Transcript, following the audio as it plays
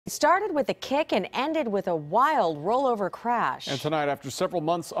Started with a kick and ended with a wild rollover crash. And tonight, after several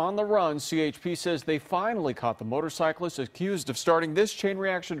months on the run, CHP says they finally caught the motorcyclist accused of starting this chain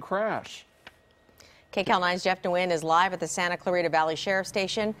reaction crash. KCAL 9's Jeff Nguyen is live at the Santa Clarita Valley Sheriff's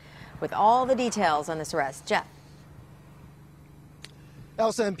Station with all the details on this arrest. Jeff.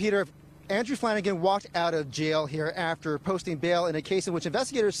 Elsa and Peter, Andrew Flanagan walked out of jail here after posting bail in a case in which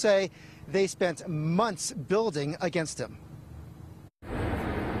investigators say they spent months building against him.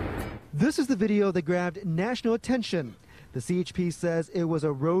 This is the video that grabbed national attention. The CHP says it was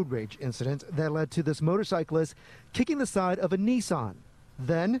a road rage incident that led to this motorcyclist kicking the side of a Nissan.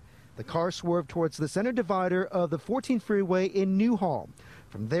 Then the car swerved towards the center divider of the 14 freeway in Newhall.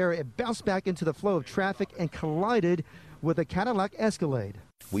 From there, it bounced back into the flow of traffic and collided with a Cadillac Escalade.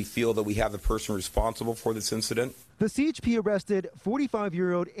 We feel that we have the person responsible for this incident. The CHP arrested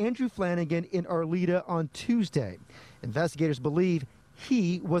 45-year-old Andrew Flanagan in Arleta on Tuesday. Investigators believe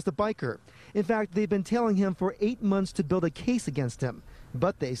he was the biker. In fact, they've been tailing him for 8 months to build a case against him.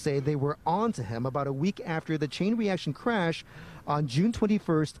 But they say they were on to him about a week after the chain reaction crash on June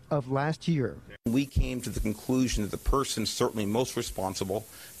 21st of last year. We came to the conclusion that the person certainly most responsible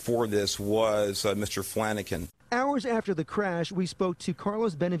for this was Mr. Flanagan. Hours after the crash, we spoke to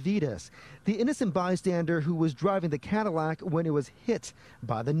Carlos Benavides, the innocent bystander who was driving the Cadillac when it was hit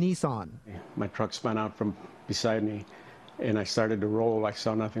by the Nissan. My truck spun out from beside me, and I started to roll. I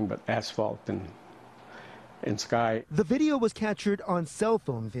saw nothing but asphalt and sky. The video was captured on cell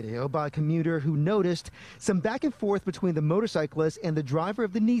phone video by a commuter who noticed some back and forth between the motorcyclist and the driver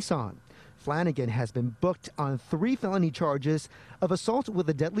of the Nissan. Flanagan has been booked on 3 felony charges of assault with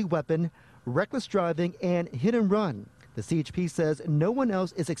a deadly weapon, reckless driving, and hit and run. The CHP says no one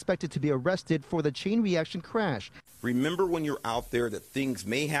else is expected to be arrested for the chain reaction crash. Remember when you're out there that things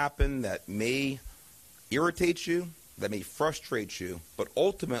may happen that may irritate you, that may frustrate you, but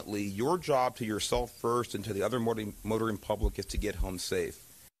ultimately your job to yourself first and to the other motoring public is to get home safe.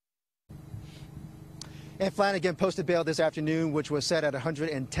 And Flanagan posted bail this afternoon, which was set at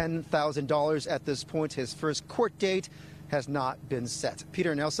 $110,000 at this point. His first court date has not been set.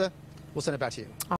 Peter and Elsa, we'll send it back to you.